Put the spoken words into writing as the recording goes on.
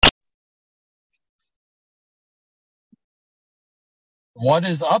What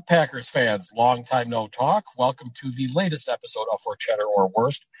is up, Packers fans? Long time no talk. Welcome to the latest episode of For Cheddar or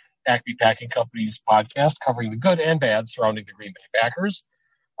Wurst, Acme Packing Company's podcast covering the good and bad surrounding the Green Bay Packers.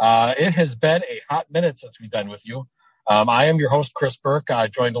 It has been a hot minute since we've been with you. I am your host, Chris Burke,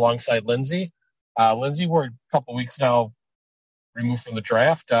 joined alongside Lindsay. Lindsay, we're a couple weeks now removed from the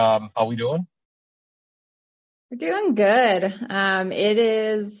draft. How we doing? We're doing good.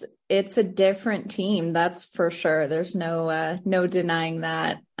 It's a different team, that's for sure. There's no denying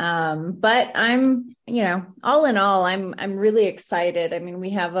that. But I'm, all in all, I'm really excited. I mean,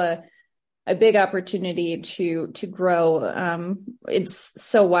 we have a big opportunity to grow. It's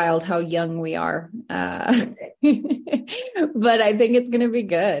so wild how young we are. But I think it's going to be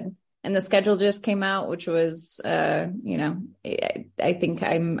good. And the schedule just came out, which was, I think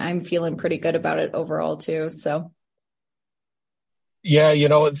I'm feeling pretty good about it overall too. So. Yeah,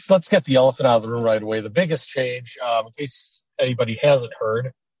 let's get the elephant out of the room right away. The biggest change, in case anybody hasn't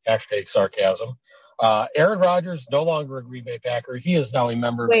heard, hashtag sarcasm, Aaron Rodgers no longer a Green Bay Packer. He is now a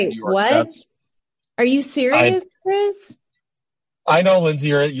member of the New York Jets. Are you serious, Chris? I know, Lindsay,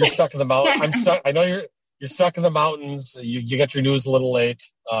 you're stuck in the mountain. I'm stuck. I know you're stuck in the mountains. You get your news a little late.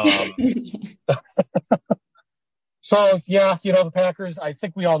 So, yeah, the Packers, I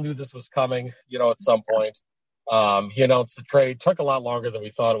think we all knew this was coming, at some point. He announced the trade. Took a lot longer than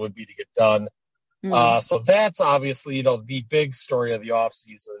we thought it would be to get done. So that's obviously, the big story of the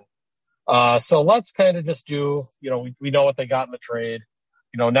offseason. So let's kind of just do, we know what they got in the trade.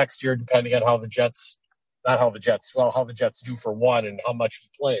 Next year, depending on how the Jets do for one and how much he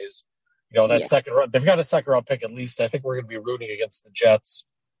plays. Second round, they've got a second round pick at least. I think we're going to be rooting against the Jets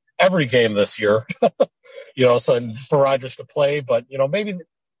every game this year, so for Rodgers to play. But, maybe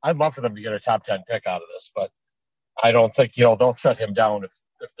I'd love for them to get a top 10 pick out of this, but I don't think, they'll shut him down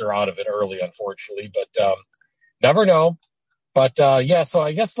if they're out of it early, unfortunately. But never know. But, so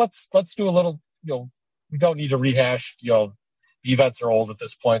I guess let's do a little, we don't need to rehash, the events are old at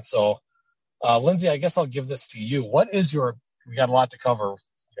this point. So, Lindsay, I guess I'll give this to you. We got a lot to cover, a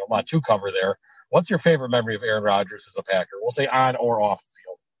lot to cover there. What's your favorite memory of Aaron Rodgers as a Packer? We'll say on or off the field.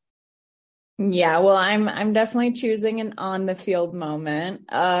 Yeah, well, I'm definitely choosing an on the field moment.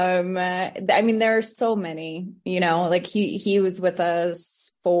 I mean, there are so many, like he was with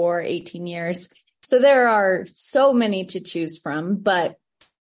us for 18 years. So there are so many to choose from, but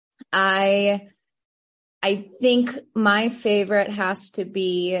I think my favorite has to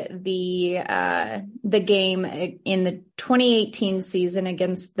be the game in the 2018 season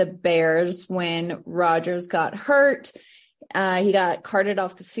against the Bears when Rodgers got hurt. He got carted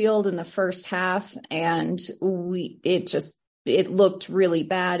off the field in the first half, and it looked really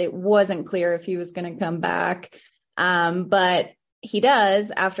bad. It wasn't clear if he was going to come back, but he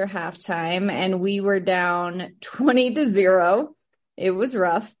does after halftime, and we were down 20-0. It was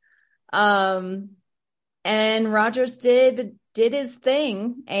rough. And Rodgers did his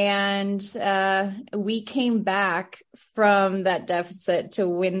thing, and we came back from that deficit to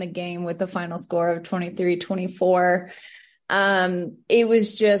win the game with the final score of 23-24. It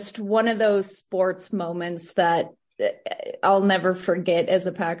was just one of those sports moments that I'll never forget as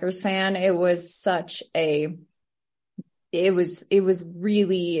a Packers fan. It was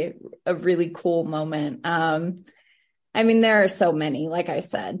really a really cool moment. I mean, there are so many, like I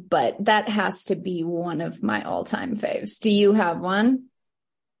said, but that has to be one of my all-time faves. Do you have one?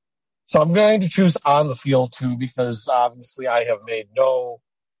 So I'm going to choose on the field too, because obviously I have had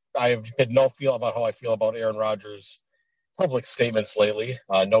no feel about how I feel about Aaron Rodgers' public statements lately.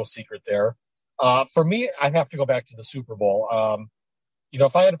 No secret there. For me, I have to go back to the Super Bowl.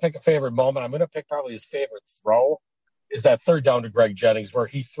 If I had to pick a favorite moment, I'm going to pick probably his favorite throw is that third down to Greg Jennings, where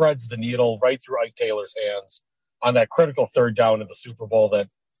he threads the needle right through Ike Taylor's hands on that critical third down in the Super Bowl that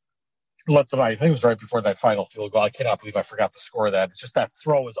let them, I think it was right before that final field goal. I cannot believe I forgot the score of that. It's just that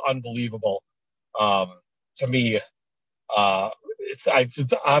throw is unbelievable. To me, I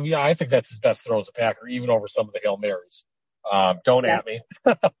think that's his best throw as a Packer, even over some of the Hail Marys. Don't at me.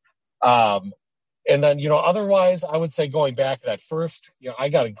 And then, otherwise, I would say going back to that first, I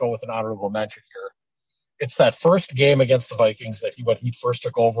got to go with an honorable mention here. It's that first game against the Vikings that he first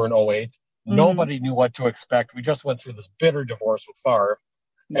took over in 2008. Nobody knew what to expect. We just went through this bitter divorce with Favre,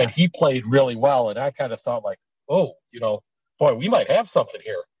 and he played really well. And I kind of thought boy, we might have something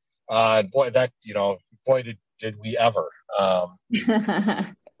here. And boy, did we ever. And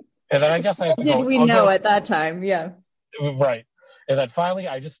then I guess I have to go. Did we know at that time? Yeah. Right. And then finally,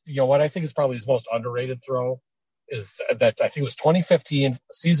 I just, what I think is probably his most underrated throw is that I think it was 2015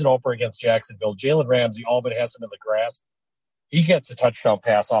 season opener against Jacksonville. Jalen Ramsey all but has him in the grass. He gets a touchdown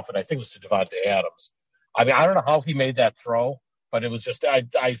pass off, and I think it was to Devontae Adams. I mean, I don't know how he made that throw, but it was just I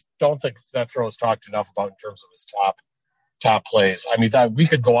don't think that throw is talked enough about in terms of his top plays. I mean, that we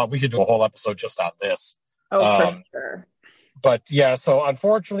could go on. We could do a whole episode just on this. Oh, for sure. But yeah, so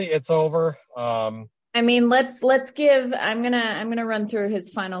unfortunately, it's over. I mean, let's give. I'm gonna run through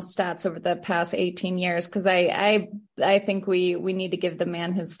his final stats over the past 18 years because I think we need to give the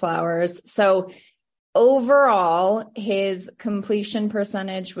man his flowers. So overall, his completion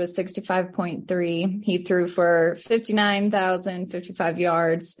percentage was 65.3. He threw for 59,055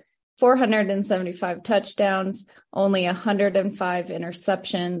 yards, 475 touchdowns, only 105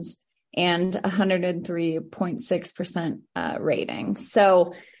 interceptions, and 103.6% rating.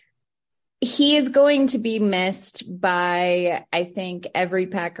 So he is going to be missed by, I think, every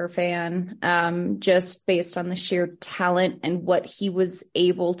Packer fan, just based on the sheer talent and what he was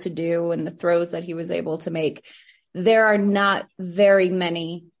able to do and the throws that he was able to make. There are not very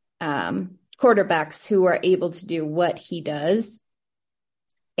many quarterbacks who are able to do what he does.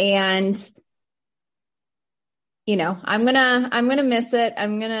 And, you know, I'm gonna miss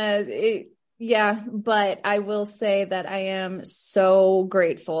it. Yeah, but I will say that I am so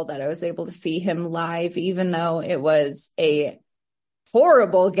grateful that I was able to see him live, even though it was a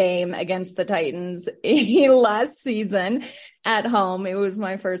horrible game against the Titans last season at home. It was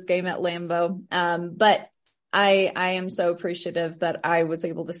my first game at Lambeau. But I am so appreciative that I was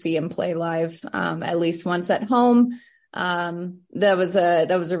able to see him play live, at least once at home. That was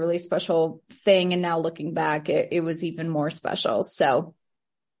a really special thing. And now looking back, it was even more special. So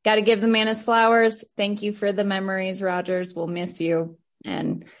got to give the man his flowers. Thank you for the memories, Rodgers. We'll miss you.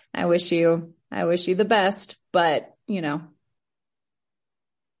 And I wish you the best, but you know,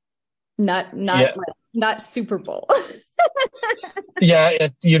 not Super Bowl. Yeah.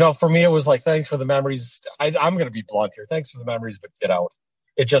 For me, it was like, thanks for the memories. I'm going to be blunt here. Thanks for the memories, but get out.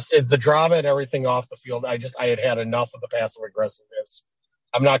 The drama and everything off the field. I had enough of the passive aggressiveness.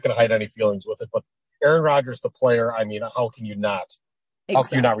 I'm not going to hide any feelings with it, but Aaron Rodgers, the player, I mean, how can you not? How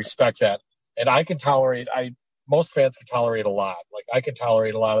can you not respect that? And I can tolerate, most fans can tolerate a lot. Like, I can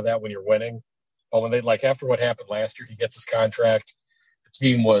tolerate a lot of that when you're winning. But when after what happened last year, he gets his contract. The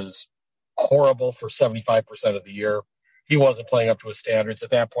team was horrible for 75% of the year. He wasn't playing up to his standards. At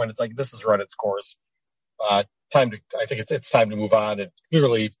that point, it's like, this has run its course. I think it's time to move on. And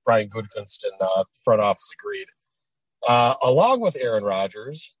clearly, Brian Gutekunst and the front office agreed. Along with Aaron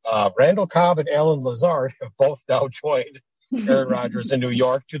Rodgers, Randall Cobb and Alan Lazard have both now joined Aaron Rodgers in New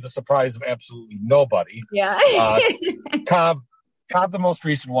York, to the surprise of absolutely nobody. Yeah. Cobb, the most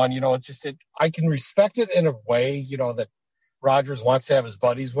recent one, I can respect it in a way, that Rodgers wants to have his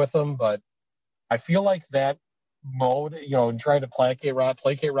buddies with him, but I feel like that mode, and trying to placate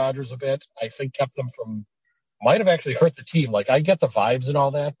Rodgers a bit, I think might have actually hurt the team. Like, I get the vibes and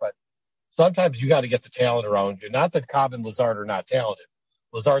all that, but sometimes you got to get the talent around you. Not that Cobb and Lazard are not talented.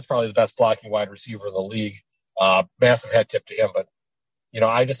 Lazard's probably the best blocking wide receiver in the league. Massive head tip to him, but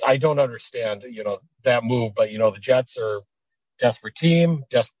I don't understand that move. But the Jets are a desperate team,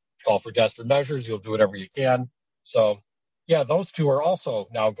 just call for desperate measures. You'll do whatever you can. So yeah, those two are also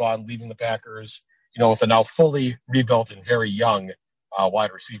now gone, leaving the Packers, with a now fully rebuilt and very young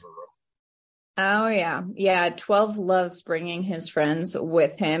wide receiver room. Oh yeah. 12 loves bringing his friends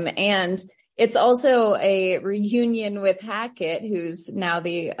with him, and it's also a reunion with Hackett, who's now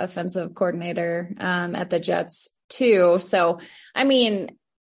the offensive coordinator at the Jets too. So, I mean,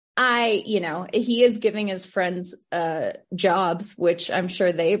 he is giving his friends jobs, which I'm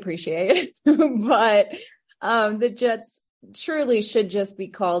sure they appreciate, but the Jets truly should just be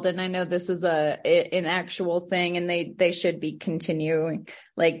called. And I know this is an actual thing, and they should be continuing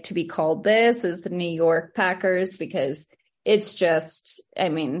to be called this as the New York Packers, because it's just, I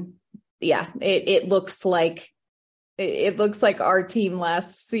mean, yeah, it looks like our team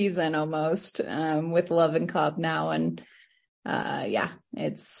last season almost, with Love and Cobb now. And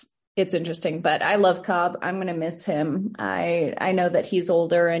it's interesting, but I love Cobb. I'm going to miss him. I know that he's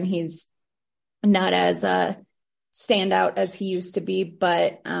older and he's not as standout as he used to be,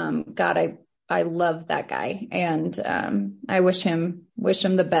 but God, I love that guy, and I wish him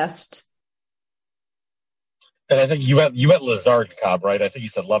the best. And I think you met Lazard and Cobb, right? I think you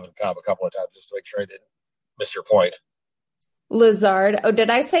said Love and Cobb a couple of times, just to make sure I didn't miss your point. Lazard. Oh, did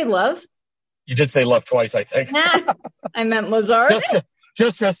I say Love? You did say Love twice, I think. I meant Lazard.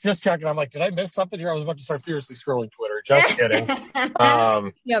 Just checking. I'm like, did I miss something here? I was about to start furiously scrolling Twitter. Just kidding.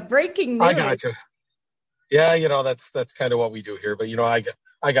 Yeah, breaking news. I got you. Yeah, that's kind of what we do here. But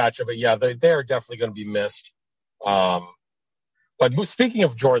I got you. But yeah, they are definitely going to be missed. But speaking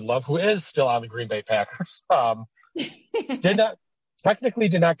of Jordan Love, who is still on the Green Bay Packers, did technically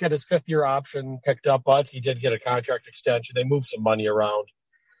did not get his 5th-year option picked up, but he did get a contract extension. They moved some money around.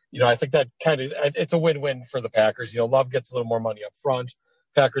 I think that it's a win-win for the Packers. Love gets a little more money up front.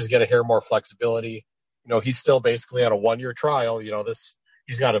 Packers get a hair more flexibility. He's still basically on a 1-year trial.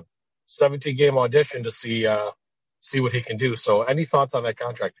 He's got a 17-game audition to see what he can do. So any thoughts on that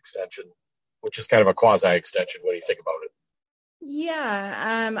contract extension, which is kind of a quasi-extension when you think about it?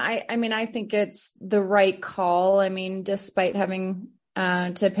 Yeah. I think it's the right call. Despite having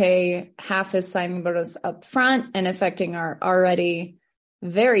to pay half his signing bonus up front and affecting our already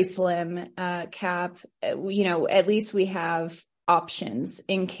very slim cap, at least we have options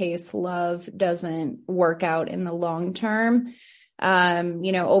in case Love doesn't work out in the long term.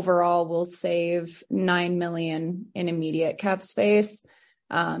 Overall we'll save $9 million in immediate cap space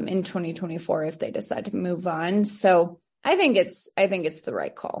in 2024 if they decide to move on. So I think it's the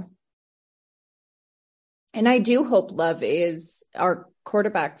right call. And I do hope Love is our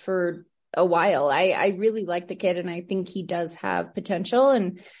quarterback for a while. I really like the kid, and I think he does have potential.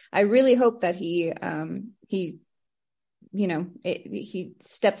 And I really hope that he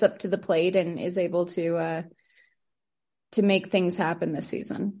steps up to the plate and is able to make things happen this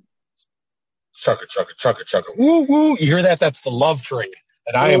season. Chugga, chugga, chugga, chugga. Woo, woo. You hear that? That's the love train.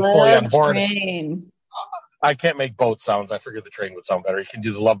 And I am fully on board. Train. I can't make boat sounds. I figured the train would sound better. You can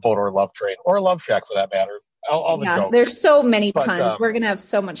do the love boat or love train or love shack for that matter. All the jokes. There's so many puns. We're going to have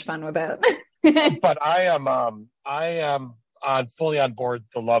so much fun with it. But I am fully on board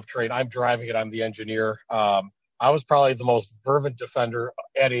the love train. I'm driving it. I'm the engineer. I was probably the most fervent defender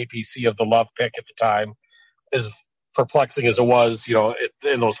at APC of the Love pick at the time. As perplexing as it was,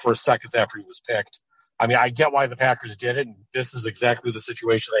 in those first seconds after he was picked. I get why the Packers did it, and this is exactly the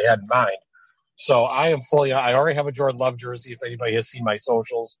situation they had in mind. So I already have a Jordan Love jersey. If anybody has seen my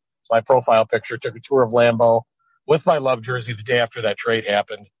socials, it's my profile picture. Took a tour of Lambeau with my Love jersey the day after that trade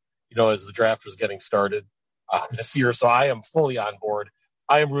happened, as the draft was getting started this year. So I am fully on board.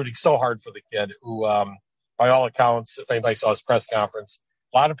 I am rooting so hard for the kid who, by all accounts, if anybody saw his press conference,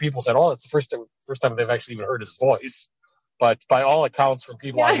 a lot of people said, it's the first time they've actually even heard his voice. But by all accounts, from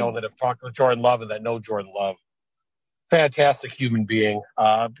people I know that have talked with Jordan Love and that know Jordan Love, fantastic human being.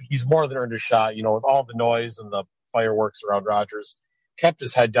 He's more than earned a shot, with all the noise and the fireworks around Rodgers. Kept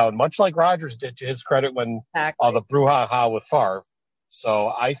his head down, much like Rodgers did, to his credit, when the brouhaha with Favre. So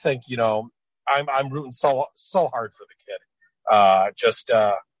I think, I'm rooting so hard for the kid.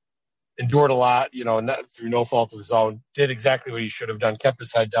 Endured a lot, through no fault of his own. Did exactly what he should have done. Kept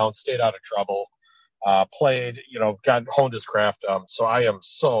his head down, stayed out of trouble. Played, honed his craft. So I am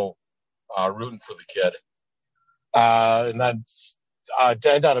so rooting for the kid. And then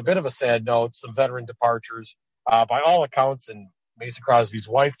to end on a bit of a sad note, some veteran departures. By all accounts, and Mason Crosby's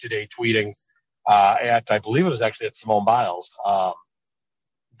wife today tweeting I believe it was actually at Simone Biles. That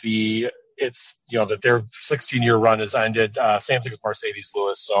their 16-year run has ended. Same thing with Mercedes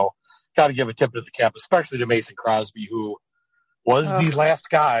Lewis. So got to give a tip of the cap, especially to Mason Crosby, who was the last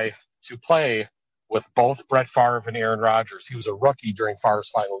guy to play with both Brett Favre and Aaron Rodgers. He was a rookie during Favre's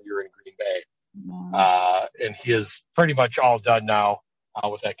final year in Green Bay. And he is pretty much all done now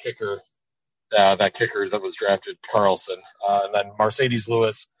with that kicker that was drafted, Carlson. And then Mercedes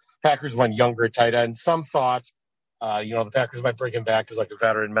Lewis. Packers went younger at tight end. Some thought, the Packers might bring him back as like a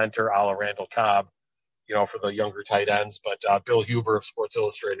veteran mentor a la Randall Cobb, for the younger tight ends. But Bill Huber of Sports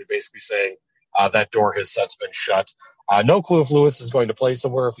Illustrated basically saying that door has since been shut. No clue if Lewis is going to play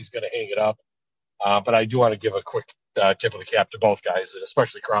somewhere, if he's going to hang it up. But I do want to give a quick tip of the cap to both guys, and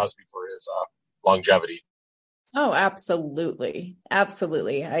especially Crosby for his longevity. Oh, absolutely.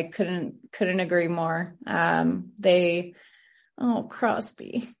 Absolutely. I couldn't agree more.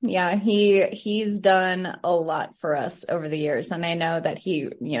 Crosby. Yeah, he's done a lot for us over the years. And I know that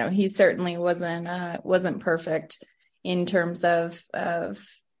he certainly wasn't perfect in terms of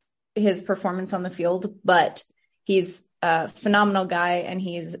his performance on the field, but he's a phenomenal guy, and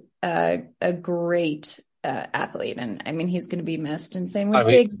he's a great athlete. And he's going to be missed. And same with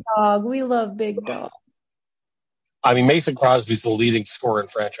Big Dog. We love Big Dog. Mason Crosby's the leading scorer in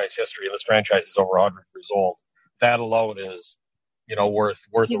franchise history, and this franchise is over 100 years old. That alone is, worth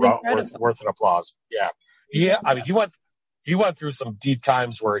an applause. Yeah. He went through some deep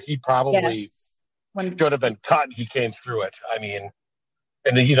times where he probably should have been cut. He came through it. And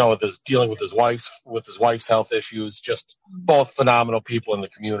with dealing with his wife's health issues, just both phenomenal people in the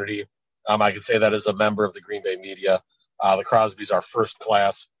community. I can say that as a member of the Green Bay media. The Crosbys are first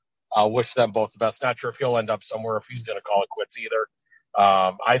class. Wish them both the best. Not sure if he'll end up somewhere, if he's going to call it quits either.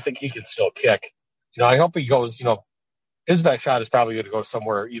 I think he can still kick. I hope he goes, his best shot is probably going to go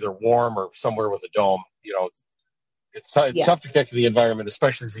somewhere either warm or somewhere with a dome. It's tough to kick the environment,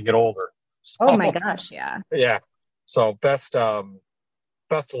 especially as you get older. So, oh my gosh, yeah. Yeah. So best of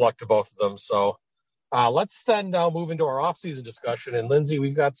luck to both of them. So let's then now move into our off-season discussion. And Lindsay,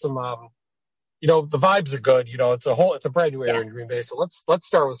 we've got some, the vibes are good. It's a brand new era in Green Bay. So let's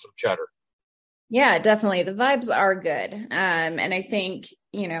start with some Cheddar. Yeah, definitely. The vibes are good. And I think,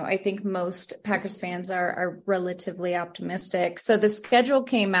 most Packers fans are relatively optimistic. So the schedule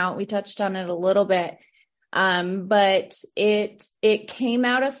came out, we touched on it a little bit. But it came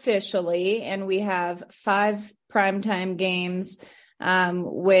out officially, and we have 5 primetime games,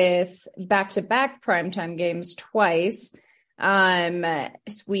 with back-to-back primetime games twice.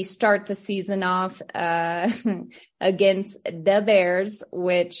 We start the season off, against the Bears,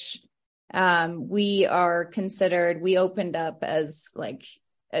 which, we opened up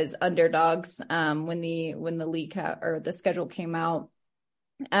as underdogs, when the league or the schedule came out.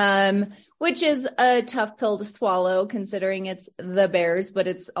 Which is a tough pill to swallow considering it's the Bears, but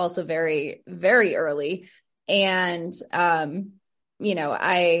it's also very, very early. And, I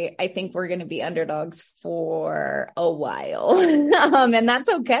think we're going to be underdogs for a while. And that's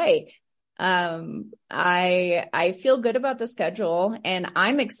okay. I feel good about the schedule, and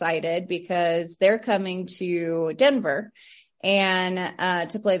I'm excited because they're coming to Denver and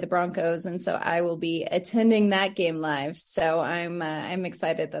to play the Broncos, and so I will be attending that game live. So I'm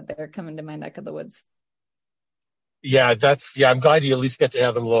excited that they're coming to my neck of the woods. Yeah, I'm glad you at least get to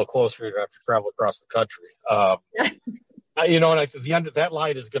have them a little closer. You don't have to travel across the country. And the end of that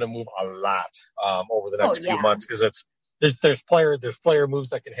line is going to move a lot over the next few months, because there's player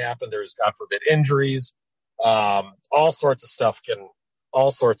moves that can happen. There's, God forbid, injuries. All sorts of stuff can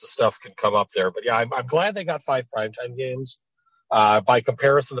come up there. But yeah, I'm glad they got 5 primetime games. By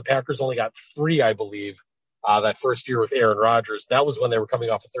comparison, the Packers only got 3, I believe, that first year with Aaron Rodgers. That was when they were coming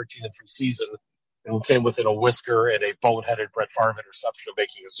off a 13-3 season and came within a whisker and a boneheaded Brett Favre interception of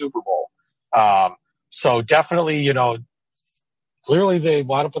making a Super Bowl. So definitely, clearly they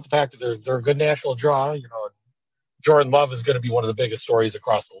want to put the Packers. They're a good national draw. Jordan Love is going to be one of the biggest stories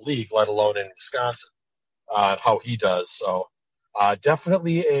across the league, let alone in Wisconsin, how he does. So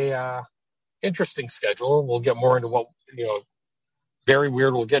definitely a interesting schedule. We'll get more into what, very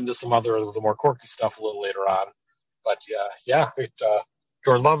weird. We'll get into some other of the more quirky stuff a little later on. But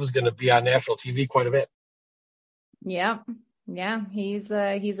Jordan Love is going to be on national TV quite a bit. Yeah. He's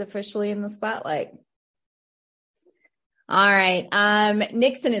officially in the spotlight. All right.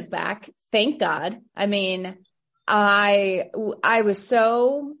 Nixon is back. Thank God. I mean, I was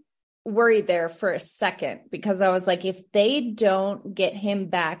so worried there for a second, because I was like, if they don't get him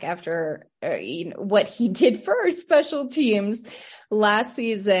back after what he did for our special teams last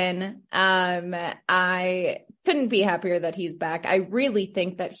season, I couldn't be happier that he's back. I really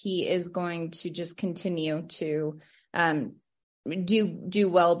think that he is going to just continue to do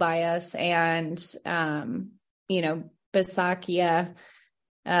well by us, and Bisaccia,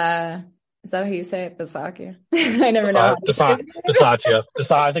 is that how you say it? Bisaccia? I never know. Bisaccia.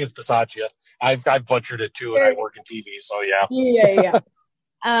 I think it's Bisaccia. I've butchered it too, and I work in TV, so yeah.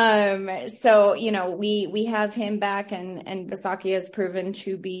 Yeah. So, we have him back, and Bisaccia has proven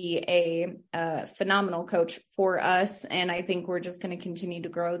to be a phenomenal coach for us. And I think we're just going to continue to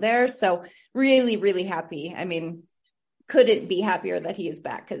grow there. So really, really happy. I mean, couldn't be happier that he is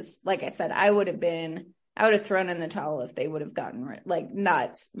back. 'Cause like I said, I would have thrown in the towel if they would have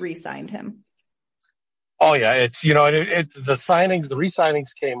not re-signed him. Oh yeah. It's, the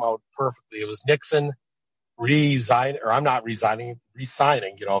re-signings came out perfectly. It was Nixon resigning. That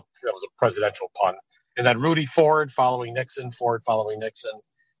was a presidential pun. And then Rudy Ford following Nixon,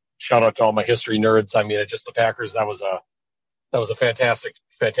 Shout out to all my history nerds. I mean, the Packers, that was a fantastic,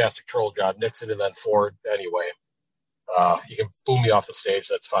 fantastic troll job. Nixon and then Ford. Anyway, you can boom me off the stage.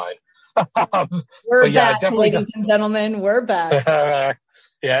 That's fine. We're back, ladies and gentlemen. We're back.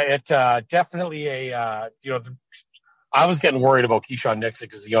 It definitely I was getting worried about Keyshawn Nixon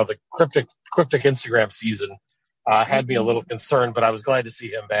because the cryptic Instagram season had me a little concerned, but I was glad to see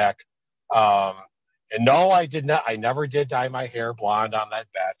him back. And no, I did not. I never did dye my hair blonde on that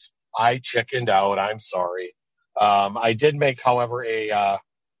bet. I chickened out. I'm sorry. I did make, however, a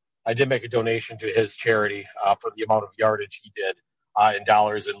donation to his charity for the amount of yardage he did in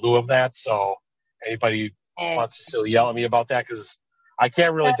dollars in lieu of that. So anybody wants to still yell at me about that, because I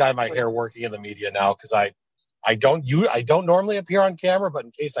can't really dye my hair working in the media now, because I don't normally appear on camera, but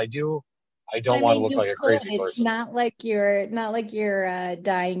in case I do, I don't want to look like a crazy person. It's not like you're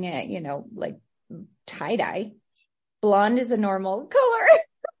dyeing it, like tie dye. Blonde is a normal color.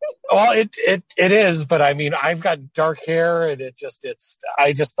 Well, it is, but I mean, I've got dark hair, and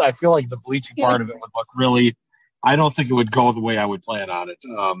I feel like the bleaching part of it would look really, I don't think it would go the way I would plan on it.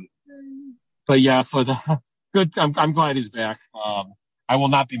 But yeah, so good. I'm glad he's back. I will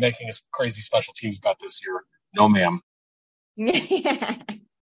not be making a crazy special teams bet this year. No, ma'am.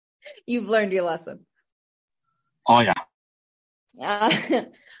 You've learned your lesson. Oh yeah.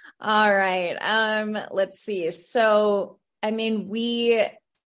 All right. Let's see. So, I mean, we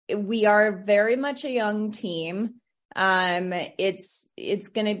are very much a young team. It's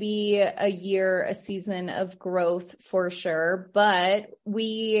going to be a season of growth for sure, but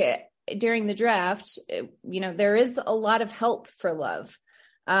during the draft, there is a lot of help for Love.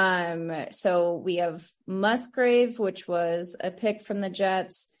 So we have Musgrave, which was a pick from the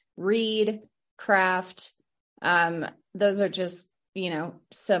Jets, Reed, Kraft. Those are just,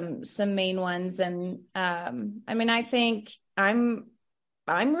 some main ones. And, I think I'm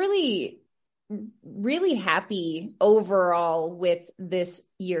really, really happy overall with this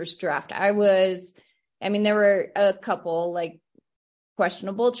year's draft. There were a couple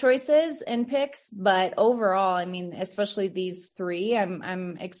questionable choices and picks, but overall, especially these three,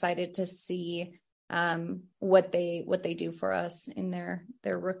 I'm excited to see what they do for us in their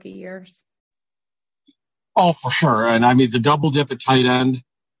rookie years. Oh, for sure. And the double dip at tight end,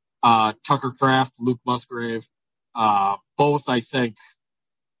 Tucker Kraft, Luke Musgrave, both, I think,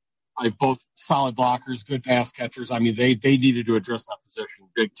 both solid blockers, good pass catchers. They needed to address that position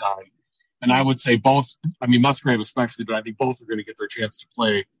big time. And I would say both, Musgrave especially, but I think both are going to get their chance to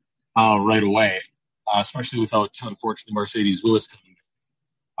play right away, especially without, unfortunately, Mercedes Lewis coming.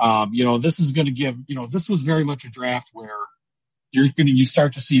 This is going to give, this was very much a draft where you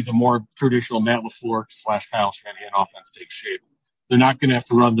start to see the more traditional Matt LaFleur / Kyle Shanahan offense take shape. They're not going to have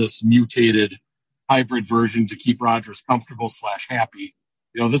to run this mutated hybrid version to keep Rodgers comfortable / happy.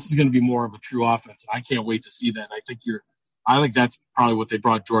 This is going to be more of a true offense, and I can't wait to see that. And I think that's probably what they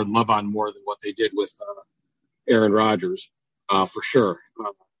brought Jordan Love on more than what they did with Aaron Rodgers, for sure.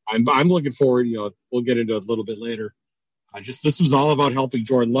 I'm looking forward. We'll get into it a little bit later. This was all about helping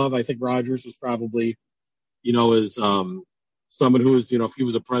Jordan Love. I think Rodgers was probably, as someone who is, if he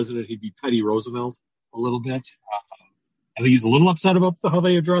was a president, he'd be Teddy Roosevelt a little bit. I think he's a little upset about how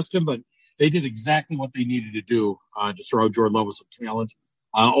they addressed him, but they did exactly what they needed to do to surround Jordan Love with some talent.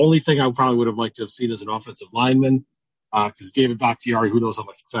 Only thing I probably would have liked to have seen as an offensive lineman, because David Bakhtiari, who knows how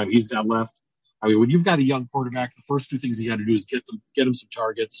much time he's got left. When you've got a young quarterback, the first two things you got to do is get him some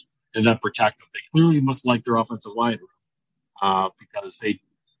targets and then protect them. They clearly must like their offensive line because they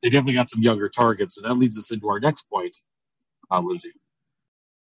definitely got some younger targets, and that leads us into our next point, Lindsay.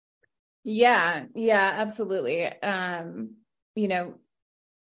 Yeah, absolutely.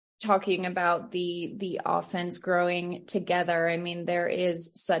 Talking about the offense growing together, there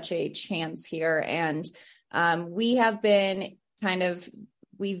is such a chance here, and we've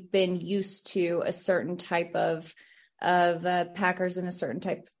been used to a certain type of Packers and a certain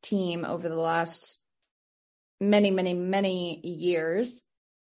type of team over the last many years.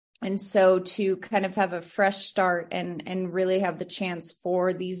 And so to kind of have a fresh start and really have the chance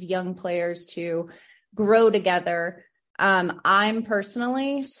for these young players to grow together. I'm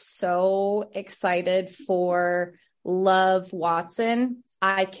personally so excited for Love Watson.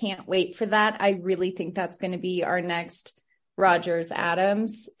 I can't wait for that. I really think that's going to be our next Rodgers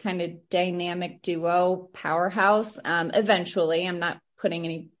Adams kind of dynamic duo powerhouse. Eventually, I'm not putting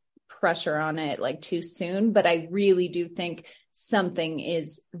any pressure on it too soon, but I really do think something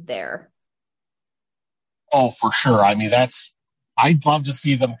is there. Oh, for sure. I'd love to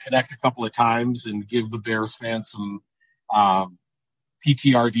see them connect a couple of times and give the Bears fans some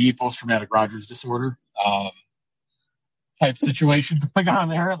PTRD, post-traumatic Rodgers disorder type situation going on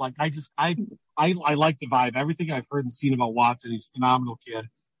there. I like the vibe. Everything I've heard and seen about Watson, he's a phenomenal kid.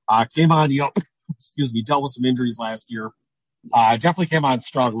 Came on, dealt with some injuries last year. Definitely came on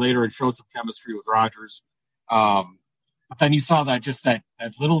strong later and showed some chemistry with Rodgers. But then you saw that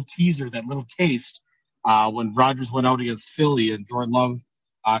little teaser, that little taste when Rodgers went out against Philly and Jordan Love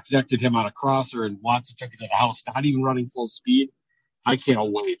connected him on a crosser and Watson took it to the house, not even running full speed. I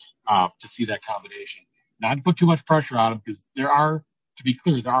can't wait to see that combination. Not to put too much pressure on him because to be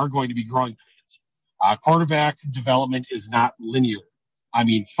clear, there are going to be growing pains. Quarterback development is not linear.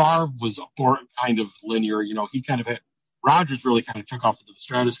 Favre was kind of linear. He kind of hit Rodgers really kind of took off into the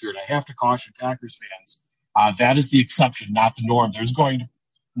stratosphere, and I have to caution Packers fans. That is the exception, not the norm. There's going to,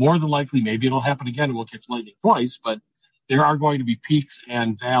 more than likely, maybe it'll happen again and we'll catch lightning twice, but there are going to be peaks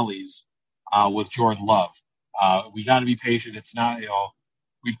and valleys with Jordan Love. We got to be patient. It's not,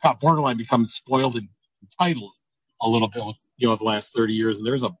 we've got borderline become spoiled and entitled a little bit with, the last 30 years, and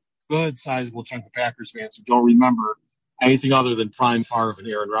there's a good sizable chunk of Packers fans who don't remember anything other than prime Favre and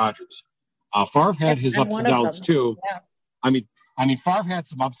Aaron Rodgers. Favre had his And ups one and of downs them. too. Yeah. I mean, Favre had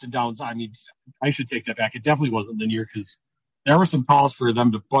some ups and downs. I mean, I should take that back. It definitely wasn't linear because there were some calls for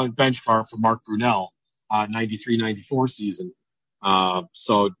them to bench Favre for Mark Brunell, 93-94 season.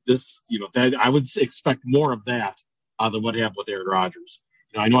 So this, that I would expect more of that than what happened with Aaron Rodgers.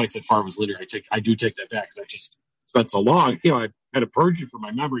 I know I said Favre was linear. I do take that back because I just spent so long. I had to purge it from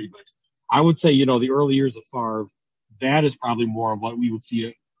my memory. But I would say, the early years of Favre, that is probably more of what we would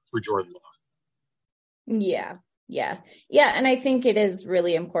see for Jordan Love. Yeah. And I think it is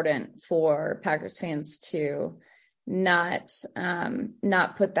really important for Packers fans to not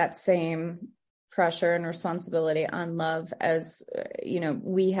put that same pressure and responsibility on Love as,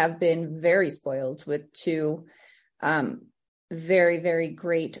 we have been very spoiled with two very, very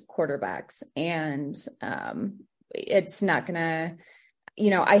great quarterbacks. And it's not gonna,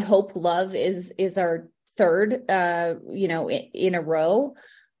 I hope Love is our third, in a row.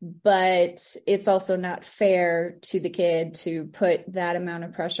 But it's also not fair to the kid to put that amount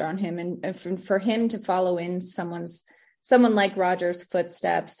of pressure on him. And for him to follow in someone like Rodgers'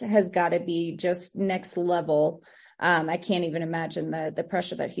 footsteps has got to be just next level. I can't even imagine the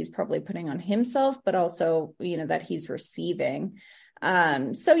pressure that he's probably putting on himself, but also, that he's receiving.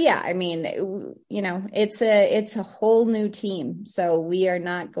 So yeah, I mean, it's a whole new team. So we are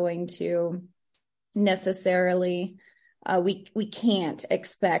not going to necessarily, we can't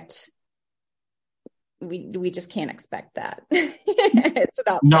expect, we just can't expect that. It's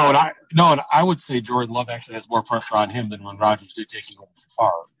not. No, and I would say Jordan Love actually has more pressure on him than when Rodgers did taking over for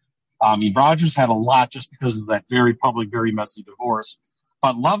Favre. I mean, Rodgers had a lot just because of that very public, very messy divorce.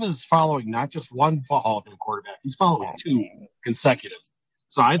 But Love is following not just one Hall of Fame quarterback; he's following two consecutive.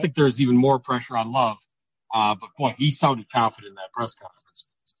 So I think there's even more pressure on Love. But boy, he sounded confident in that press conference.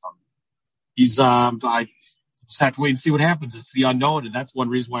 I just have to wait and see what happens. It's the unknown, and that's one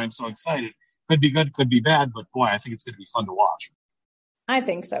reason why I'm so excited. Could be good, could be bad, but boy, I think it's going to be fun to watch. I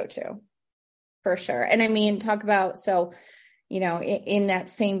think so too, for sure. And I mean, talk about, so, in that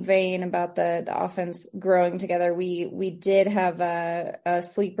same vein about the offense growing together, we did have a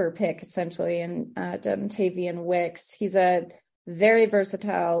sleeper pick essentially in Dontavian Wicks. He's a very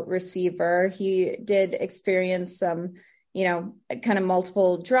versatile receiver. He did experience some, kind of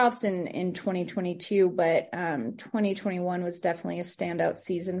multiple drops in 2022, but 2021 was definitely a standout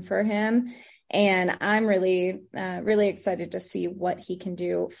season for him. And I'm really, really excited to see what he can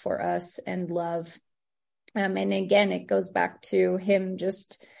do for us and Love. And again, it goes back to him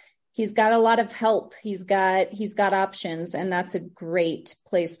he's got a lot of help. He's got options, and that's a great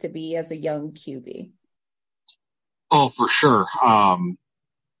place to be as a young QB. Oh, for sure. I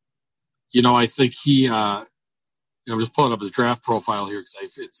think he, I'm just pulling up his draft profile here because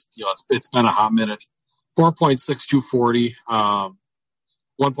it's been a hot minute. 4.6240,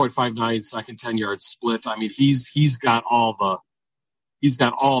 1.59 second 10-yard split. I mean, he's got all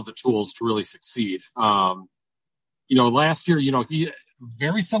the tools to really succeed. Last year, he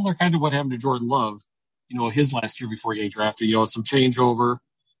very similar kind of what happened to Jordan Love. His last year before getting drafted. Some changeover.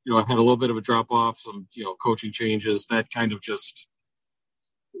 I've had a little bit of a drop off, some coaching changes that kind of just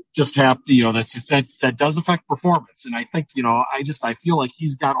happened. That does affect performance. And I think I feel like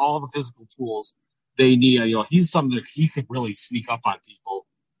he's got all the physical tools they need. He's something that he could really sneak up on people.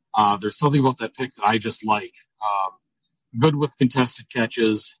 There's something about that pick that I just like. Good with contested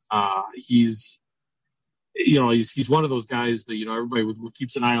catches. He's one of those guys that, everybody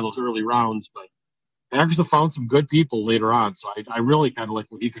keeps an eye on those early rounds, but Packers have found some good people later on. So I really kind of like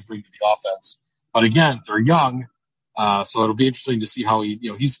what he could bring to the offense. But again, they're young. So it'll be interesting to see how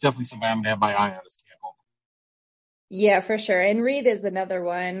he's definitely somebody I'm going to have my eye on as camp. Yeah, for sure. And Reed is another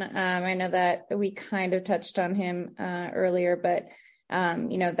one. I know that we kind of touched on him earlier, but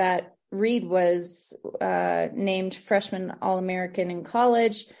that Reed was named freshman All-American in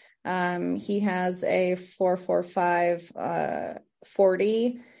college. He has a 4.45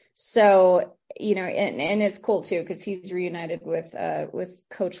 40. So, and it's cool too, because he's reunited with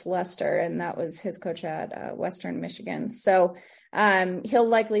Coach Lester, and that was his coach at Western Michigan. So he'll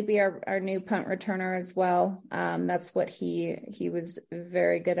likely be our new punt returner as well. That's what he was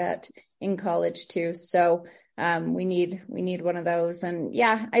very good at in college too. So we need one of those. And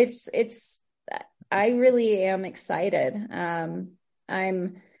yeah, I really am excited.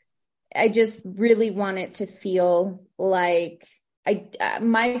 I just really want it to feel like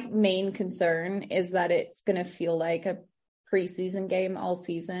my main concern is that it's going to feel like a preseason game all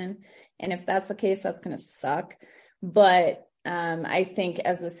season. And if that's the case, that's going to suck. But I think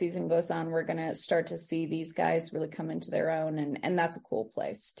as the season goes on, we're going to start to see these guys really come into their own. And that's a cool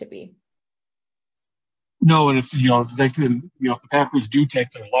place to be. No, and if the Packers do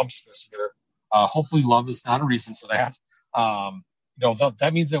take their lumps this year, Hopefully Love is not a reason for that.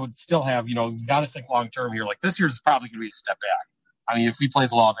 That means they would still have, you got to think long term here. Like this year is probably going to be a step back. I mean, if we play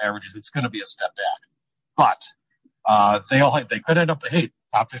the law of averages, it's going to be a step back. But they could end up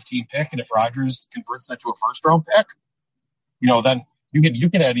top 15 pick, and if Rodgers converts that to a first round pick, then you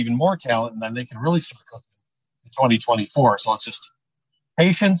can add even more talent, and then they can really start cooking in 2024. So it's just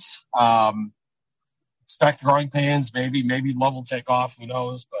patience. Expect growing pains. Maybe Love will take off. Who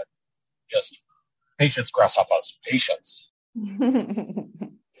knows? But just patience, grasshoppers. Patience.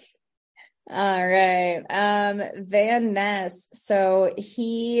 All right. Van Ness. So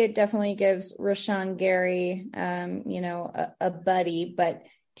he definitely gives Rashawn Gary, a buddy, but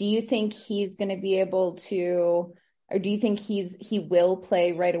do you think he's going to be able to, or do you think he will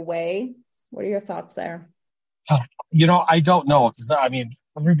play right away? What are your thoughts there? I don't know. Because,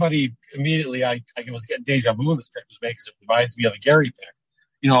 everybody immediately, I was getting deja vu when this pick was made because it reminds me of the Gary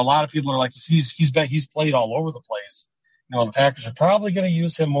pick. A lot of people are like, he's played all over the place. The Packers are probably going to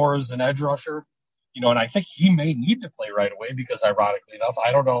use him more as an edge rusher, and I think he may need to play right away because, ironically enough,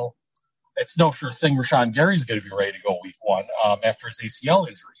 I don't know, it's no sure thing Rashawn Gary's going to be ready to go week one after his ACL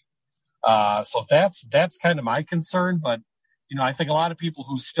injury. So that's kind of my concern. But, I think a lot of people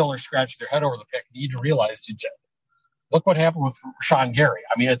who still are scratching their head over the pick need to realize, look what happened with Rashawn Gary.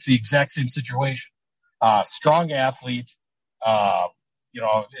 It's the exact same situation. Strong athlete.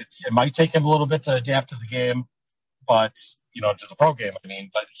 It might take him a little bit to adapt to the game. But, to the pro game, but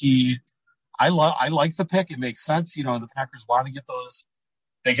I like the pick. It makes sense. The Packers want to get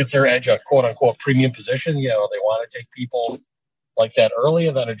they get their edge a quote unquote premium position. They want to take people like that early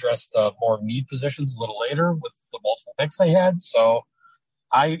and then address the more need positions a little later with the multiple picks they had. So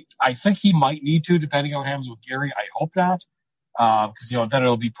I think he might need to, depending on what happens with Gary. I hope not. Because, then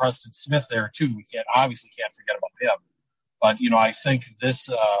it'll be Preston Smith there too. We can't forget about him. But, I think this,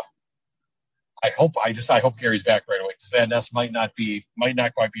 I hope Gary's back right away because Van Ness might not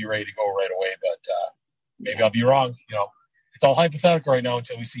quite be ready to go right away, but maybe I'll be wrong. It's all hypothetical right now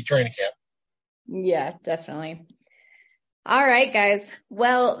until we see training camp. Yeah, definitely. All right, guys.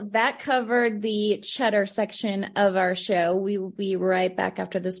 Well, that covered the Cheddar section of our show. We will be right back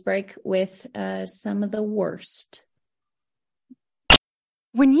after this break with some of the worst.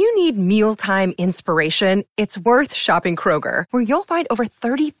 When you need mealtime inspiration, it's worth shopping Kroger, where you'll find over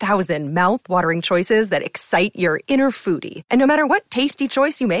 30,000 mouth-watering choices that excite your inner foodie. And no matter what tasty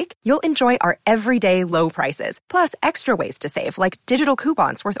choice you make, you'll enjoy our everyday low prices, plus extra ways to save, like digital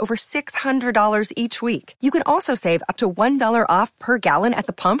coupons worth over $600 each week. You can also save up to $1 off per gallon at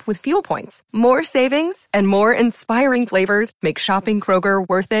the pump with fuel points. More savings and more inspiring flavors make shopping Kroger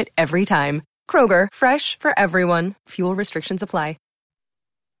worth it every time. Kroger, fresh for everyone. Fuel restrictions apply.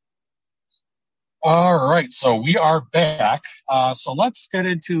 All right, so we are back. So let's get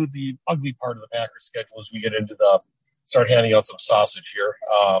into the ugly part of the Packers schedule as we get into start handing out some sausage here.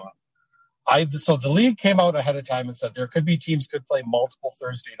 So the league came out ahead of time and said there could be teams could play multiple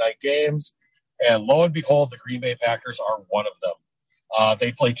Thursday night games, and lo and behold, the Green Bay Packers are one of them.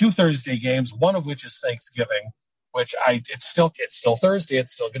 They play 2 Thursday games, one of which is Thanksgiving, which it's still Thursday.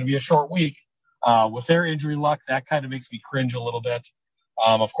 It's still going to be a short week. With their injury luck, that kind of makes me cringe a little bit.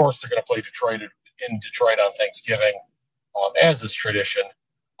 Of course, they're going to play in Detroit on Thanksgiving, as is tradition.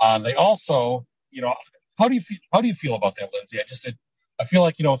 They also, how do you feel about that, Lindsay? I feel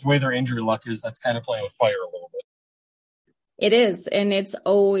like, with the way their injury luck is, that's kind of playing with fire a little bit. It is, and it's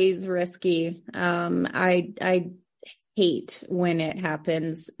always risky. I hate when it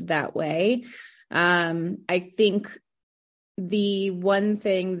happens that way. I think the one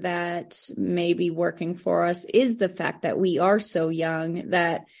thing that may be working for us is the fact that we are so young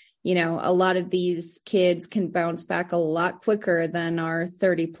that a lot of these kids can bounce back a lot quicker than our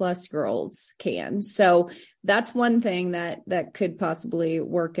 30-plus-year-olds can. So that's one thing that could possibly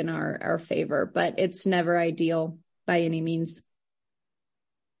work in our favor, but it's never ideal by any means.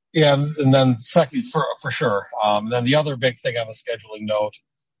 Yeah, and then second, for sure. Then the other big thing on the scheduling note,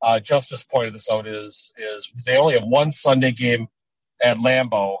 Justice pointed this out, is they only have one Sunday game at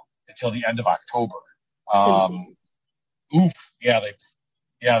Lambeau until the end of October.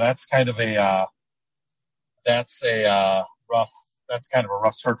 That's kind of a rough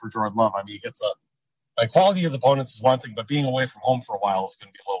start for Jordan Love. He gets the quality of the opponents is one thing, but being away from home for a while is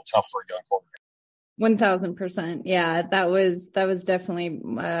going to be a little tough for a young quarterback. 1,000%. Yeah, that was definitely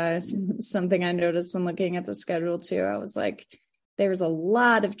something I noticed when looking at the schedule too. I was like, there was a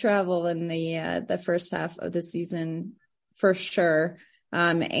lot of travel in the first half of the season for sure.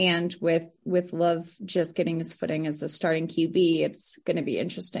 And with Love just getting his footing as a starting QB, it's going to be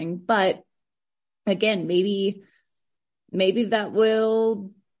interesting. But again, maybe that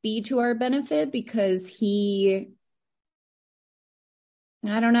will be to our benefit because I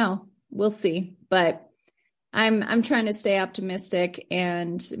don't know. We'll see. But I'm trying to stay optimistic,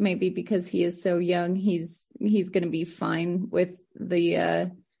 and maybe because he is so young, he's going to be fine with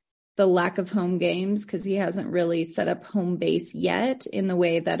the lack of home games, because he hasn't really set up home base yet in the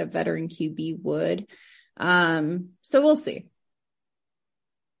way that a veteran QB would. So we'll see.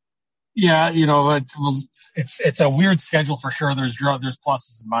 Yeah, it's a weird schedule for sure. There's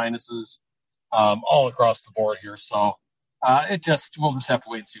pluses and minuses all across the board here. So we'll just have to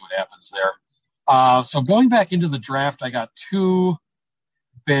wait and see what happens there. So going back into the draft, I got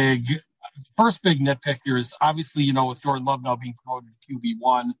first big nitpick here is obviously, with Jordan Love now being promoted to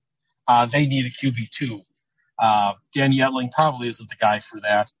QB1, they need a QB2. Danny Etling probably isn't the guy for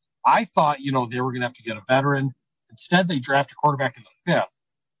that. I thought, they were going to have to get a veteran. Instead, they draft a quarterback in the 5th.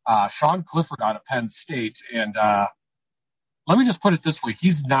 Sean Clifford out of Penn State. And let me just put it this way.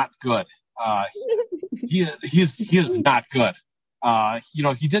 He's not good. He is not good.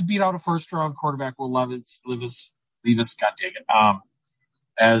 He did beat out a first-round quarterback, Will Levis, God dang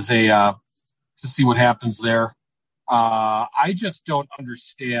it, to see what happens there. I just don't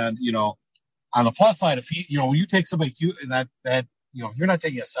understand, on the plus side, if when you take somebody that if you're not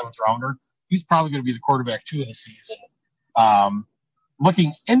taking a 7th rounder, he's probably going to be the quarterback 2 of the season.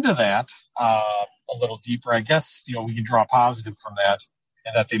 Looking into that a little deeper, I guess, we can draw a positive from that,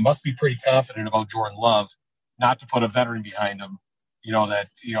 and that they must be pretty confident about Jordan Love not to put a veteran behind him.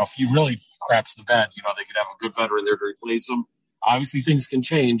 If he really craps the bed, they could have a good veteran there to replace him. Obviously, things can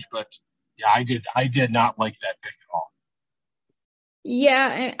change, but yeah, I did not like that pick at all.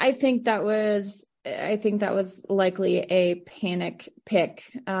 Yeah, I think that was likely a panic pick.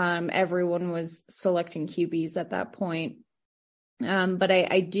 Everyone was selecting QBs at that point. But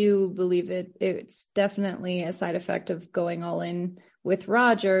I do believe it's definitely a side effect of going all in with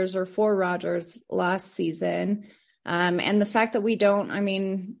Rodgers or for Rodgers last season. And the fact that we don't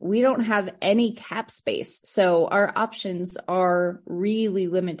have any cap space. So our options are really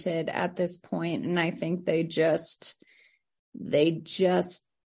limited at this point. And I think they just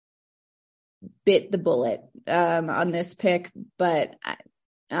bit the bullet on this pick, but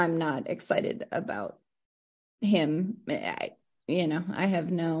I'm not excited about him. I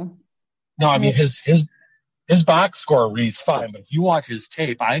have no. No, I mean, his box score reads fine, but if you watch his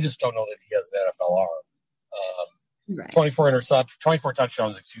tape, I just don't know that he has an NFL arm. Right. 24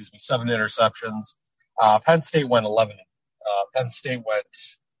 touchdowns, 7 interceptions. Penn State went 11. Penn State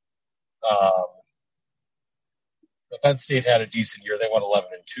had a decent year. They went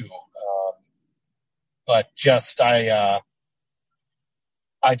 11-2. But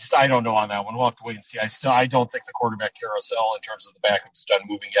I don't know on that one. We'll have to wait and see. I don't think the quarterback carousel in terms of the backup is done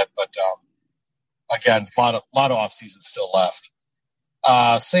moving yet. But again, a lot of offseason still left.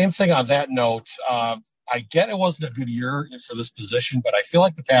 Same thing on that note. I get it wasn't a good year for this position, but I feel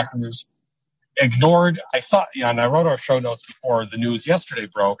like the Packers ignored. And I wrote our show notes before the news yesterday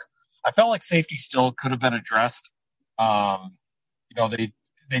broke. I felt like safety still could have been addressed. They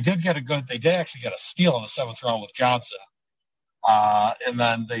did actually get a steal in the 7th round with Johnson. And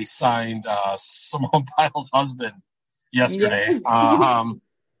then they signed Simone Biles' husband yesterday. Yes.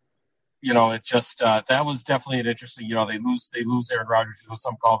 It just that was definitely an interesting. They lose Aaron Rodgers, who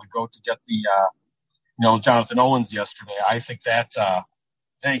some call the GOAT, to get the Jonathan Owens yesterday. I think that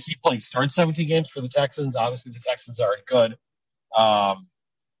he started 17 games for the Texans. Obviously, the Texans aren't good.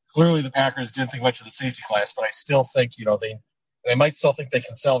 Clearly, the Packers didn't think much of the safety class, but I still think they might still think they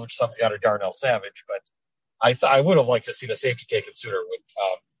can salvage something out of Darnell Savage. But I would have liked to see the safety taken sooner.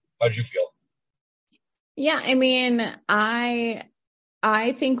 How'd you feel? Yeah, I mean, I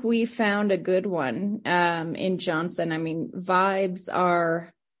think we found a good one in Johnson. I mean, vibes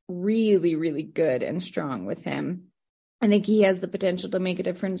are really, really good and strong with him. I think he has the potential to make a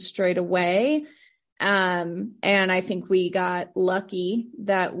difference straight away. And I think we got lucky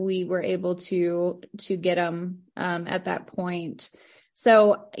that we were able to get him at that point.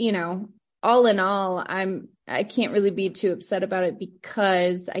 So, all in all, I can't really be too upset about it,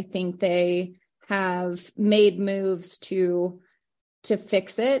 because I think they have made moves to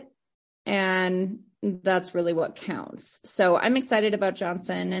fix it, and that's really what counts. So I'm excited about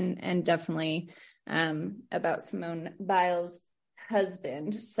Johnson and definitely about Simone Biles'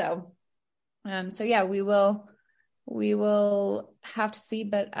 husband. So yeah, we will have to see,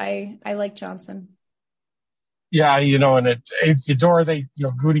 but I like Johnson. Yeah, and the door,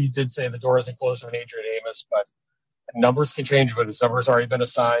 Goody did say the door isn't closed on Adrian Amos, but numbers can change, but his number's already been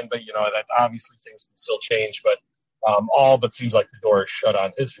assigned. But, that obviously things can still change, but all but seems like the door is shut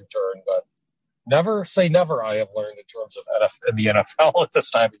on his return. But never say never, I have learned, in terms of in the NFL at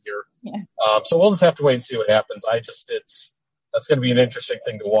this time of year. Yeah. So we'll just have to wait and see what happens. That's going to be an interesting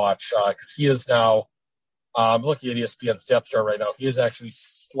thing to watch because he is now, I'm looking at ESPN's depth chart right now. He is actually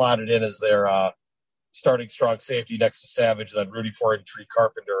slotted in as their starting strong safety next to Savage, then Rudy Ford and Tree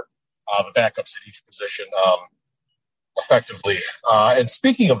Carpenter, the backups at each position effectively. And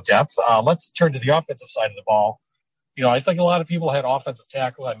speaking of depth, let's turn to the offensive side of the ball. I think a lot of people had offensive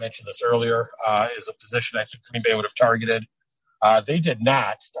tackle. I mentioned this earlier, is a position I think Green Bay would have targeted. They did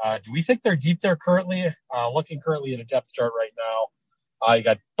not. Do we think they're deep there currently? Looking currently at a depth chart right now, you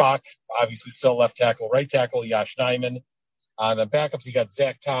got Bach, obviously still left tackle, right tackle, Yosh Nijman. The backups, you got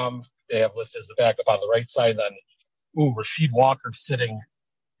Zach Tom. They have listed as the backup on the right side. Then, Rasheed Walker sitting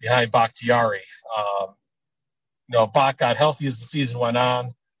behind Bakhtiari. Bach got healthy as the season went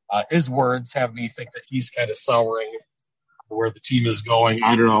on. His words have me think that he's kind of souring where the team is going.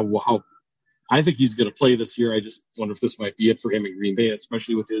 I don't know how. I think he's going to play this year. I just wonder if this might be it for him in Green Bay,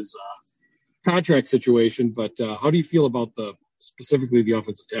 especially with his contract situation. But how do you feel about specifically the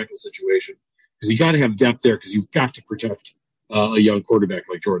offensive tackle situation? Because you got to have depth there because you've got to protect a young quarterback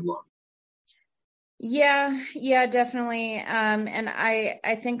like Jordan Love. Yeah, definitely. And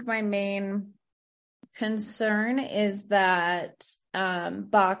I think my main concern is that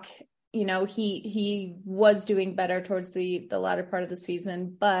Bach, he was doing better towards the latter part of the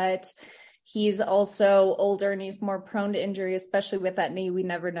season, but he's also older and he's more prone to injury, especially with that knee. We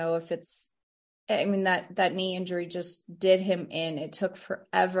never know if that knee injury just did him in. It took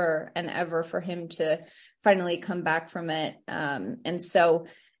forever and ever for him to finally come back from it. And so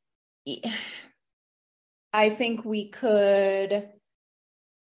I think we could,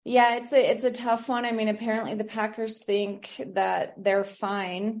 it's a tough one. I mean, apparently the Packers think that they're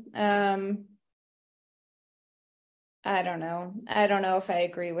fine. I don't know if I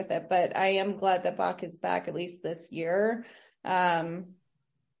agree with it, but I am glad that Bach is back at least this year. And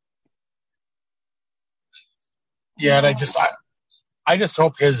I just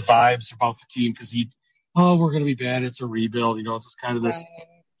hope his vibes about the team, because we're going to be bad. It's a rebuild. It's just kind of this,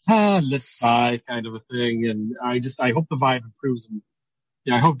 let's sigh kind of a thing. And I hope the vibe improves.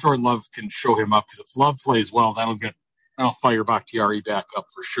 And I hope Jordan Love can show him up, because if Love plays well, that'll fire Bakhtiari back up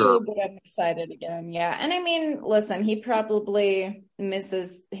for sure. But I'm excited again. Yeah. And I mean, listen, he probably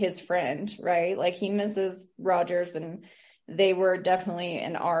misses his friend, right? Like he misses Rodgers, and they were definitely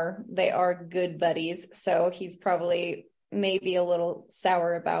they are good buddies. So he's probably maybe a little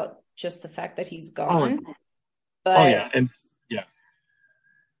sour about just the fact that he's gone.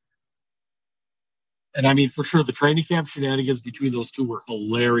 And I mean, for sure, the training camp shenanigans between those two were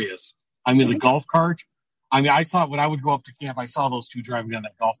hilarious. I mean, the golf cart. I mean, I saw when I would go up to camp, I saw those two driving down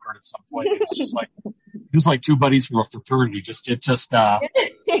that golf cart at some point. It was like two buddies from a fraternity.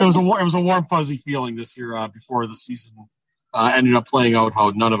 It was a warm, fuzzy feeling this year before the season ended up playing out how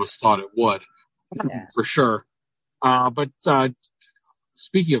none of us thought it would, for sure. But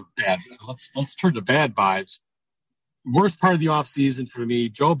speaking of bad, let's turn to bad vibes. Worst part of the offseason for me,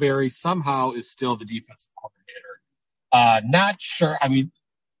 Joe Barry somehow is still the defensive coordinator. Not sure. I mean,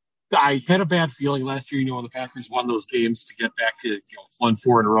 I had a bad feeling last year, when the Packers won those games to get back to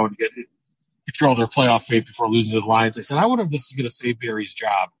 1-4 in a row to control their playoff fate before losing to the Lions. I said, I wonder if this is going to save Barry's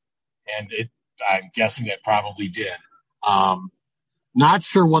job. And I'm guessing it probably did. Not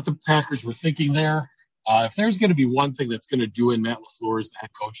sure what the Packers were thinking there. If there's going to be one thing that's going to do in Matt LaFleur as the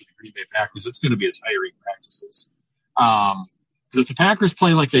head coach of the Green Bay Packers, it's going to be his hiring practices. If the Packers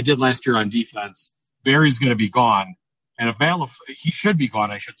play like they did last year on defense, Barry's going to be gone. And if he should be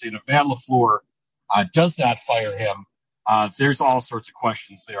gone, I should say. And if Matt LaFleur does not fire him, there's all sorts of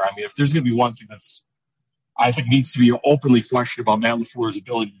questions there. I mean, if there's going to be one thing that's, I think, needs to be openly questioned about Matt LaFleur's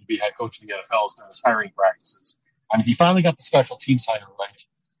ability to be head coach of the NFL is his hiring practices. I mean, he finally got the special teams hire right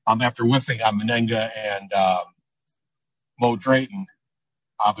after whiffing on Menenga and Mo Drayton.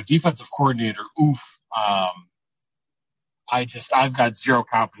 But defensive coordinator, I've got zero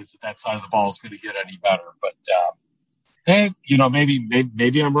confidence that side of the ball is going to get any better. But hey,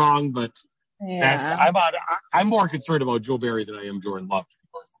 maybe I'm wrong, but I'm more concerned about Joe Barry than I am Jordan Love, to be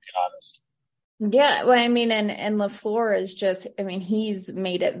perfectly honest. Yeah, well, I mean, and LaFleur is just, I mean, he's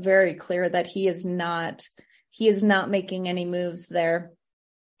made it very clear that he is not making any moves there.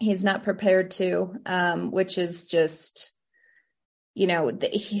 He's not prepared to, which is just,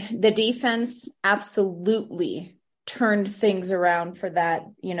 the defense absolutely turned things around for that,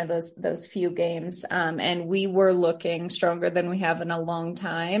 those few games. And we were looking stronger than we have in a long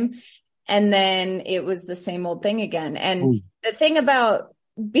time. And then it was the same old thing again. And the thing about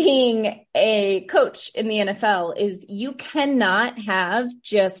being a coach in the NFL is you cannot have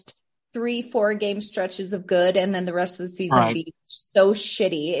just 3-4 game stretches of good and then the rest of the season be so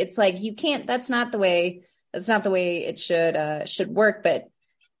shitty. It's like, you can't, that's not the way it should work. But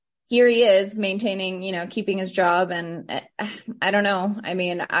here he is maintaining, keeping his job. And I don't know. I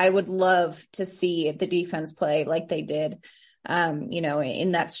mean, I would love to see the defense play like they did,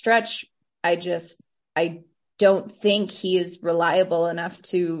 in that stretch. I don't think he is reliable enough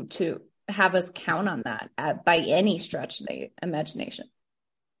to have us count on that by any stretch of the imagination.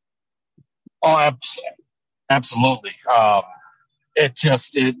 Oh, absolutely.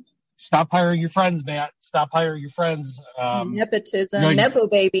 Stop hiring your friends, Matt. Stop hiring your friends. Nepotism, Nepo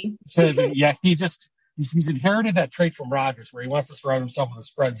baby. So, yeah, he's inherited that trait from Rodgers where he wants to surround himself with his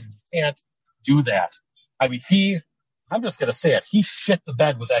friends, and he can't do that. I mean, I'm just going to say it. He shit the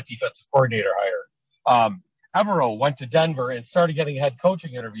bed with that defensive coordinator hire. Evero went to Denver and started getting head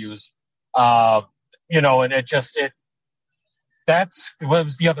coaching interviews. And that's what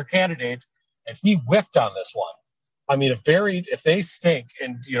was the other candidate, and he whiffed on this one. I mean, if they stink,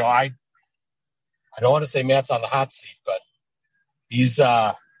 and I don't want to say Matt's on the hot seat, but he's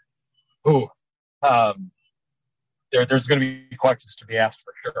there's going to be questions to be asked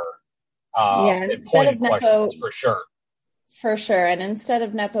for sure. Instead of Nepo, for sure. For sure. And instead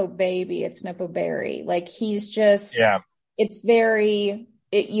of Nepo baby, it's Nepo Berry. Like, he's just, it's very,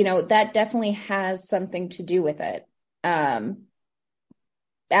 that definitely has something to do with it.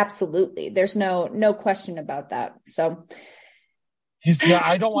 Absolutely. There's no question about that. So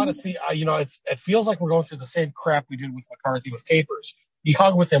I don't want to see, it feels like we're going through the same crap we did with McCarthy with Capers. He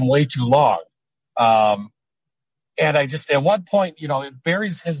hung with him way too long. And I just, at one point,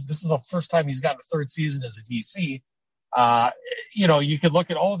 Barry's this is the first time he's gotten a third season as a DC. You could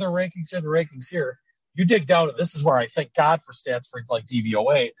look at all of their rankings here, the rankings here. You dig down, and this is where I thank God for stats for like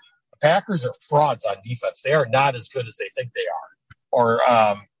DVOA. The Packers are frauds on defense. They are not as good as they think they are. Or,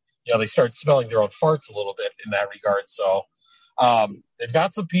 they start smelling their own farts a little bit in that regard. So they've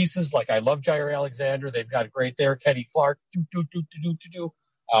got some pieces. Like, I love Jair Alexander. They've got great there. Kenny Clark.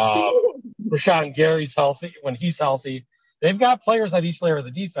 Rashawn Gary's healthy when he's healthy. They've got players on each layer of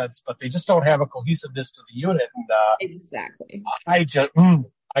the defense, but they just don't have a cohesiveness to the unit. And exactly.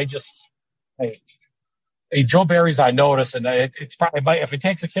 Joe Barry's on notice, and it's probably, if it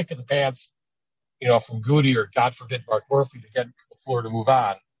takes a kick in the pants, from Goody or God forbid Mark Murphy to get the floor to move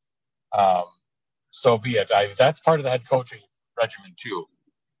on, so be it. That's part of the head coaching regimen too.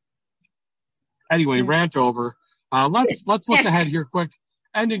 Anyway, rant over. Let's look ahead here quick.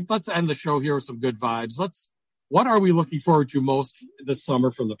 Let's end the show here with some good vibes. What are we looking forward to most this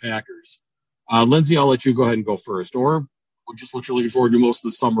summer from the Packers? Lindsay, I'll let you go ahead and go first, or just what you're looking forward to most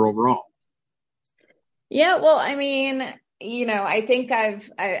this summer overall. Yeah, well, I mean, I think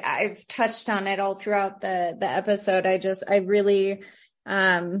I've touched on it all throughout the episode. I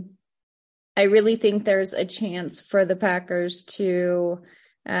really think there's a chance for the Packers to,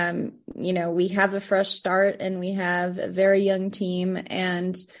 we have a fresh start and we have a very young team,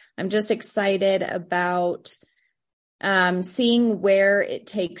 and I'm just excited about seeing where it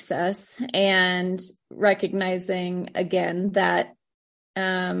takes us and recognizing again that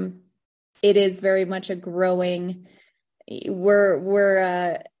it is very much a growing.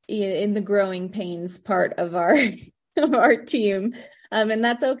 We're in the growing pains part of our of our team, and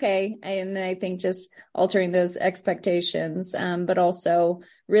that's okay. And I think just altering those expectations, but also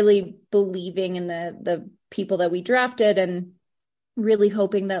really believing in the people that we drafted, and really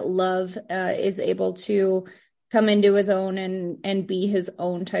hoping that Love is able to come into his own and be his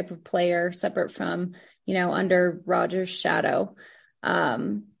own type of player, separate from, under Rodgers' shadow.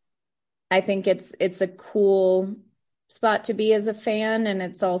 I think it's a cool spot to be as a fan. And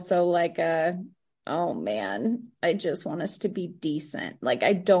it's also like oh man, I just want us to be decent. Like,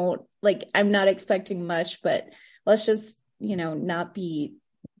 I'm not expecting much, but let's just, not be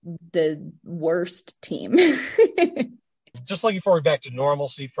the worst team. Just looking forward back to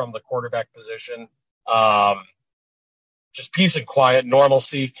normalcy from the quarterback position. Just peace and quiet,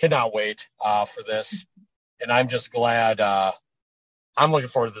 normalcy. Cannot wait for this. And I'm just glad. I'm looking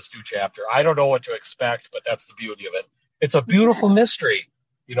forward to this new chapter. I don't know what to expect, but that's the beauty of it. It's a beautiful mystery,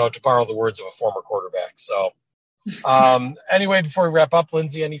 to borrow the words of a former quarterback. So anyway, before we wrap up,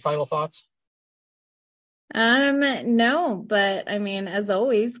 Lindsay, any final thoughts? No, but I mean, as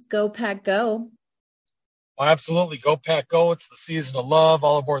always, go Pack, go. Well, absolutely. Go Pack, go. It's the season of love.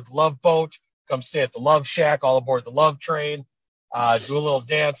 All aboard the Love Boat. Come stay at the Love Shack. All aboard the Love Train. Do a little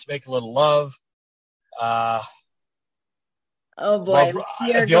dance, make a little love. Oh boy.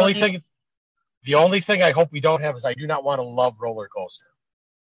 The only thing I hope we don't have is I do not want a love roller coaster.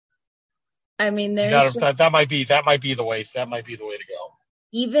 I mean, that might be the way. That might be the way to go.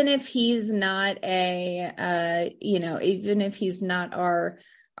 even if he's not even if he's not our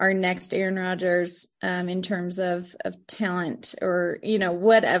next Aaron Rodgers, in terms of talent or,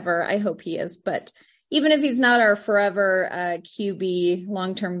 whatever, I hope he is, but even if he's not our forever QB,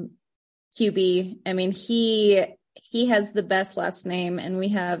 long-term QB, I mean, he has the best last name and we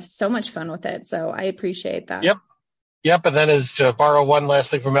have so much fun with it. So I appreciate that. Yep. And then, as to borrow one last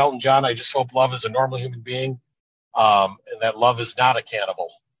thing from Elton John, I just hope love is a normal human being, and that love is not a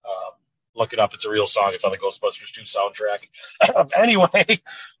cannibal. Look it up. It's a real song. It's on the Ghostbusters 2 soundtrack. Anyway,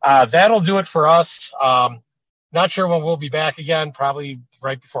 that'll do it for us. Not sure when we'll be back again, probably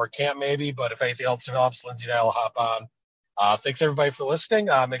right before camp maybe, but if anything else develops, Lindsay and I will hop on. Thanks everybody for listening.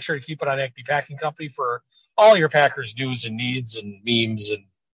 Make sure to keep it on Acme Packing Company for all your Packers news and needs and memes and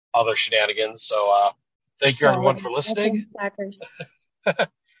other shenanigans. So thank you everyone for listening. Packers.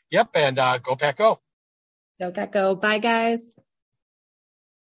 Yep, and go Pack Go. Go Pack Go. Bye guys.